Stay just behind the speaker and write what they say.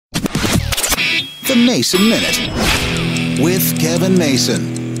The Mason Minute with Kevin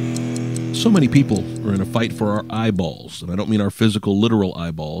Mason. So many people are in a fight for our eyeballs, and I don't mean our physical, literal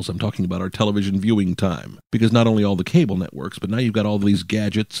eyeballs. I'm talking about our television viewing time. Because not only all the cable networks, but now you've got all these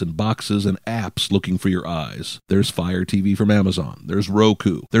gadgets and boxes and apps looking for your eyes. There's Fire TV from Amazon. There's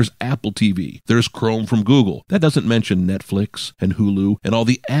Roku. There's Apple TV. There's Chrome from Google. That doesn't mention Netflix and Hulu and all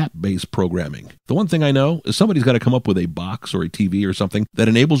the app-based programming. The one thing I know is somebody's got to come up with a box or a TV or something that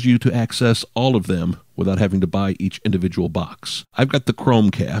enables you to access all of them without having to buy each individual box. I've got the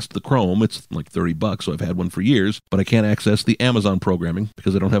Chromecast, the Chrome, it's like $30, so I've had one for years, but I can't access the Amazon programming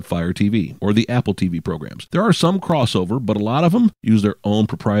because I don't have Fire TV or the Apple TV programs. There are some crossover, but a lot of them use their own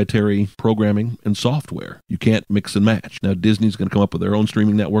proprietary programming and software. You can't mix and match. Now Disney's going to come up with their own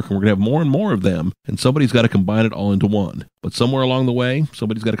streaming network, and we're going to have more and more of them, and somebody's got to combine it all into one. But somewhere along the way,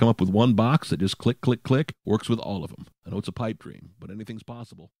 somebody's got to come up with one box that just click, click, click, works with all of them. I know it's a pipe dream, but anything's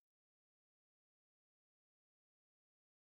possible.